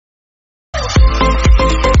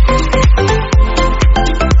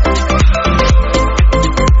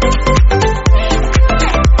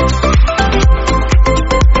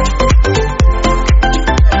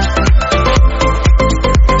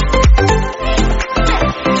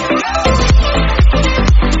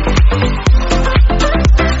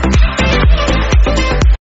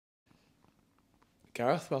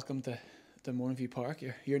welcome to Mornview Park.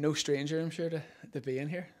 You're no stranger, I'm sure, to being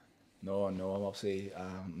here. No, I'm obviously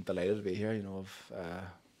delighted to be here.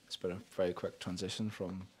 It's been a very quick transition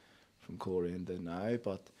from Coleraine to now,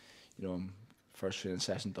 but I'm first training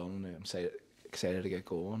session done. I'm excited to get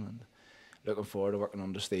going and looking forward to working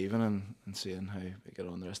under Stephen and seeing how we get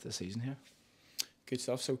on the rest of the season here. Good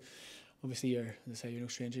stuff. So, obviously, you're no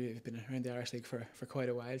stranger. You've been around the Irish League for quite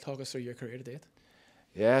a while. Talk us through your career to date.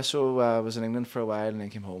 Yeah, so I was in England for a while and then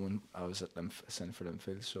came home and I was at Centford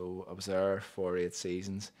Linfield. So I was there for 8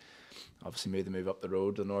 seasons. Obviously made the move up the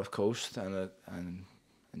road to the North Coast and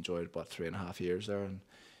enjoyed about 3.5 years there. And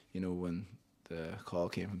when the call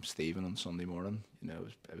came from Stephen on Sunday morning,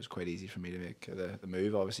 it was quite easy for me to make the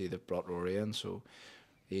move. Obviously they brought Rory in, so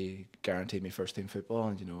he guaranteed me first team football.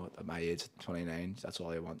 And at my age, 29, that's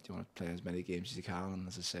all I want. You want to play as many games as you can. And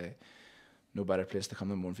as I say, no better place to come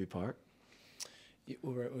than Mornview Park.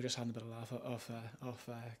 We were just having a bit of laugh off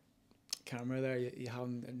camera there. You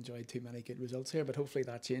haven't enjoyed too many good results here, but hopefully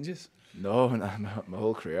that changes. No, my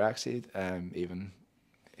whole career actually, even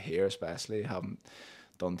here especially, haven't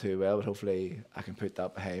done too well. But hopefully I can put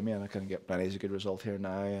that behind me and I can get plenty of good result here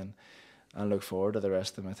now and look forward to the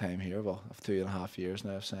rest of my time here. Well, I've 2.5 years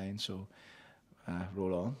now I've signed, so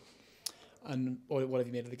roll on. And what have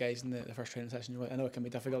you made of the guys in the first training session? I know it can be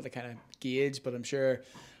difficult to kind of gauge, but I'm sure,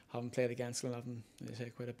 having played against Glenavon, they say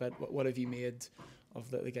quite a bit. What have you made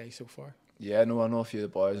of the guys so far? Yeah, no, I know a few of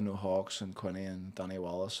the boys. I know Hawks and Quinny and Danny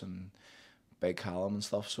Wallace and Big Callum and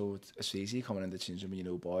stuff. So it's easy coming into the change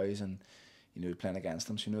room, boys and playing against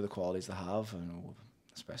them. So the qualities they have.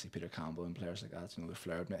 Especially Peter Campbell and players like that. The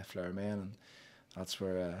flair men, and that's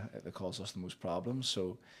where it causes us the most problems.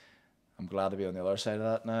 So I'm glad to be on the other side of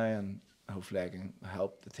that now, and hopefully I can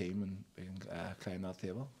help the team and we can climb that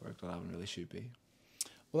table where Glenavon really should be.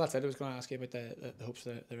 Well, that's it. I was going to ask you about the hopes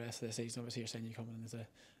of the rest of the season. Obviously, you're saying you're coming in as a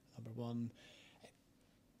number one.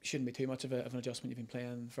 Shouldn't be too much of an adjustment. You've been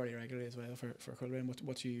playing very regularly as well for Coleraine.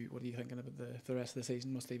 What are you thinking about the rest of the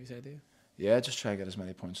season? What's Stevie said to you? Yeah, just try and get as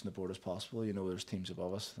many points on the board as possible. There's teams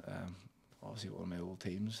above us. Obviously, one of my old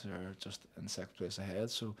teams are just in 6th place ahead.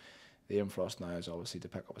 So the aim for us now is obviously to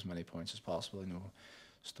pick up as many points as possible.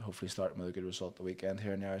 Hopefully starting with a good result the weekend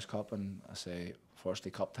here in the Irish Cup, and I say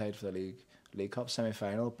fortunately cup tied for the League Cup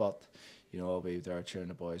semi-final, but I'll be there cheering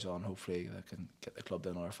the boys on. Hopefully they can get the club to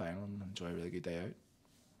another final and enjoy a really good day out.